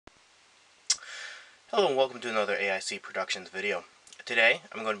Hello and welcome to another AIC Productions video. Today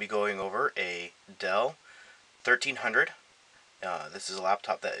I'm going to be going over a Dell 1300. This is a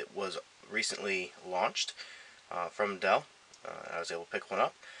laptop that was recently launched from Dell. I was able to pick one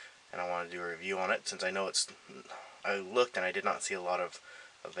up and I want to do a review on it since I know I looked and I did not see a lot of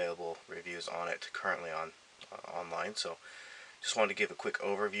available reviews on it currently online. So just wanted to give a quick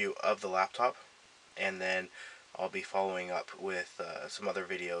overview of the laptop, and then I'll be following up with some other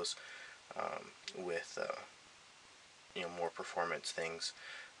videos with more performance things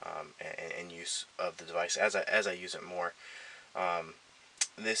and use of the device as I use it more.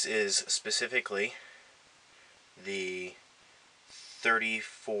 This is specifically the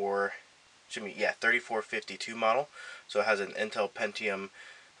 3452 model. So it has an Intel Pentium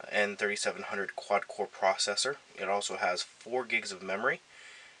N3700 quad-core processor. It also has 4 gigs of memory,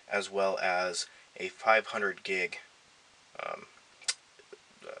 as well as a 500 gig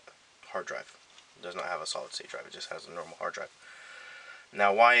hard drive. It does not have a solid state drive, it just has a normal hard drive.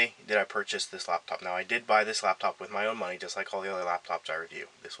 Now, why did I purchase this laptop? Now, I did buy this laptop with my own money, just like all the other laptops I review.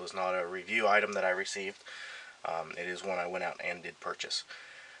 This was not a review item that I received. It is one I went out and did purchase.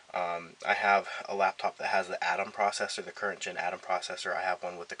 I have a laptop that has the Atom processor, the current gen Atom processor. I have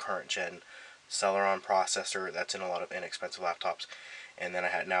one with the current gen Celeron processor. That's in a lot of inexpensive laptops. And then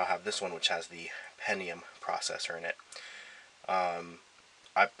I now have this one, which has the Pentium processor in it.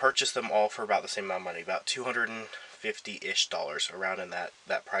 I purchased them all for about the same amount of money, about $250-ish, around in that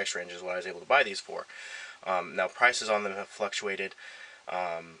price range is what I was able to buy these for. Now, prices on them have fluctuated.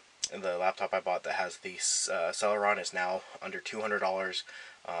 The laptop I bought that has the Celeron is now under $200.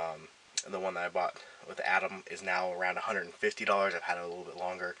 The one that I bought with the Atom is now around $150. I've had it a little bit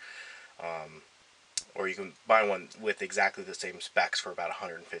longer. Or you can buy one with exactly the same specs for about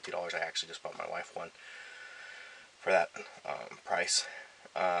 $150. I actually just bought my wife one for that price.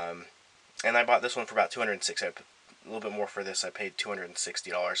 And I bought this one for about $260. A little bit more for this. I paid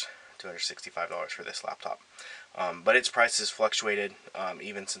 $260, $265 for this laptop. But its price has fluctuated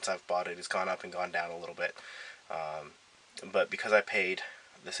even since I've bought it. It's gone up and gone down a little bit. But because I paid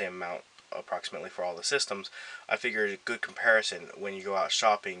the same amount approximately for all the systems, I figured a good comparison when you go out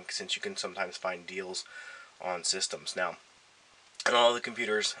shopping, since you can sometimes find deals on systems. Now, on all the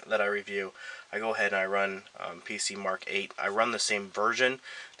computers that I review, I go ahead and I run PC Mark 8. I run the same version.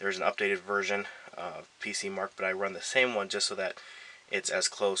 There's an updated version of PC Mark, but I run the same one just so that it's as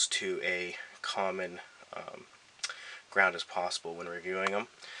close to a common ground as possible when reviewing them.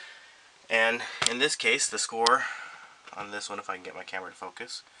 And in this case, the score on this one, if I can get my camera to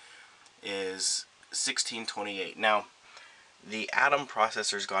focus, is 1628. Now, the Atom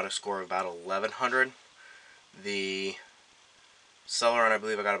processor's got a score of about 1100. The Celeron, I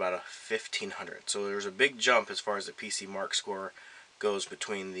believe I got about a 1500. So there's a big jump as far as the PC Mark score goes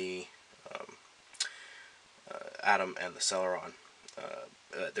between the Atom and the Celeron.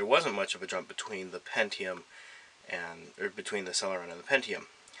 There wasn't much of a jump between the Pentium between the Celeron and the Pentium.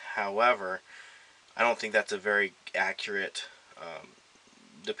 However, I don't think that's a very accurate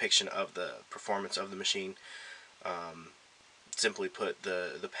depiction of the performance of the machine. Simply put,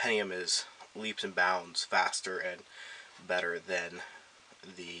 the Pentium is leaps and bounds faster and better than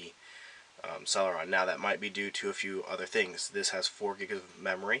the Celeron. Now, that might be due to a few other things. This has 4 gigs of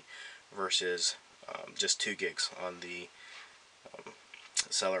memory versus just 2 gigs on the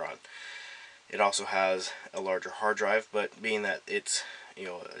Celeron. It also has a larger hard drive, but being that it's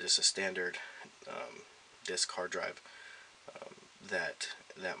just a standard disk hard drive, that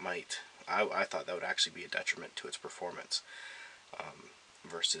might I thought that would actually be a detriment to its performance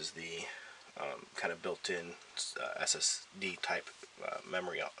versus the kind of built-in SSD type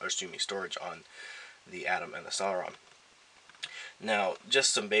memory, or storage on the Atom and the Celeron. Now,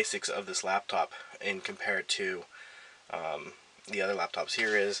 just some basics of this laptop and compared to the other laptops.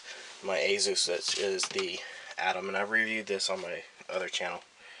 Here is my Asus, that is the Atom, and I've reviewed this on my other channel.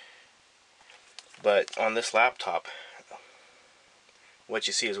 But on this laptop, what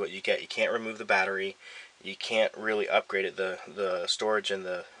you see is what you get. You can't remove the battery. You can't really upgrade it. The storage and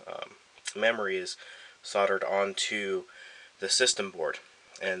the memory is soldered onto the system board,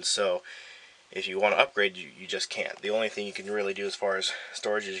 and so if you want to upgrade, you just can't. The only thing you can really do as far as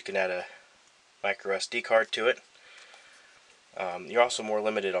storage is you can add a micro SD card to it. You're also more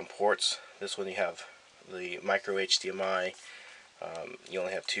limited on ports. This one you have the micro HDMI. You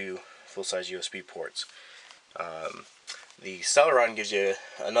only have 2 full-size USB ports. The Celeron gives you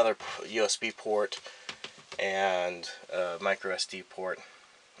another USB port and a micro SD port,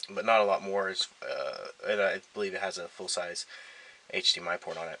 but not a lot more. And I believe it has a full-size HDMI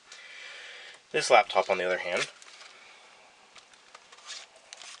port on it. This laptop, on the other hand,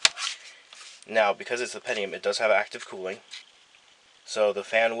 Now, because it's the Pentium, it does have active cooling, so the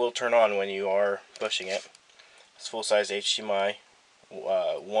fan will turn on when you are pushing it. It's full-size HDMI,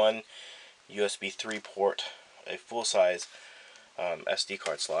 one USB 3 port, a full-size SD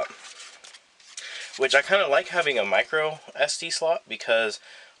card slot, which I kind of like having a micro SD slot, because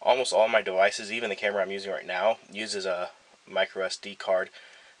almost all my devices, even the camera I'm using right now, uses a micro SD card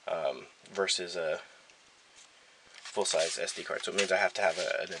versus a full-size SD card. So it means I have to have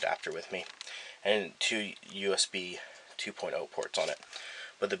an adapter with me and two USB 2.0 ports on it.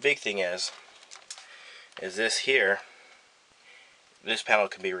 But the big thing is this here, this panel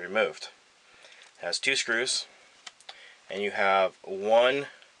can be removed. It has two screws, and you have one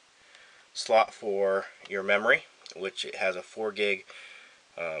slot for your memory, which it has a 4 gig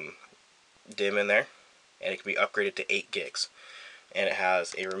DIMM in there, and it can be upgraded to 8 gigs. And it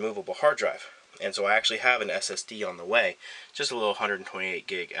has a removable hard drive. And so I actually have an SSD on the way, just a little 128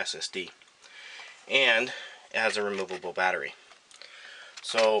 gig SSD. And it has a removable battery.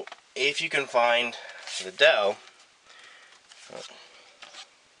 So if you can find the Dell,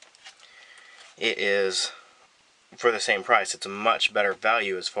 it is, for the same price, it's a much better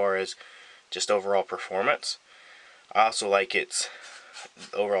value as far as just overall performance. I also like its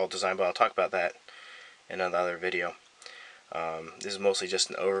overall design, but I'll talk about that in another video. This is mostly just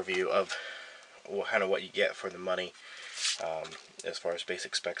an overview of kind of what you get for the money as far as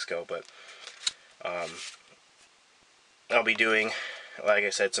basic specs go. But I'll be doing, like I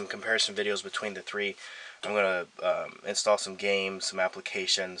said, some comparison videos between the three. I'm going to install some games, some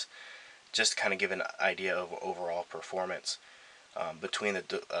applications, just to kind of give an idea of overall performance between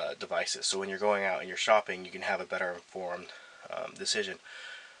the devices. So when you're going out and you're shopping, you can have a better informed decision.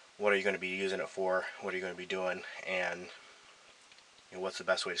 What are you going to be using it for? What are you going to be doing? And what's the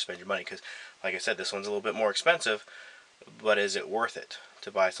best way to spend your money? Because, like I said, this one's a little bit more expensive, but is it worth it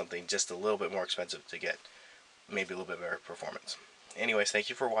to buy something just a little bit more expensive to get maybe a little bit better performance? Anyways, thank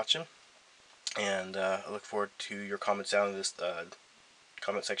you for watching, and I look forward to your comments down in this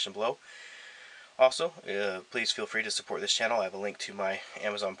comment section below. Also, please feel free to support this channel. I have a link to my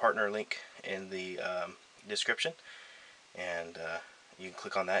Amazon partner link in the description, and you can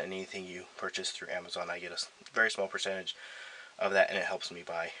click on that, and anything you purchase through Amazon, I get a very small percentage of that, and it helps me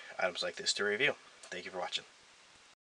buy items like this to review. Thank you for watching.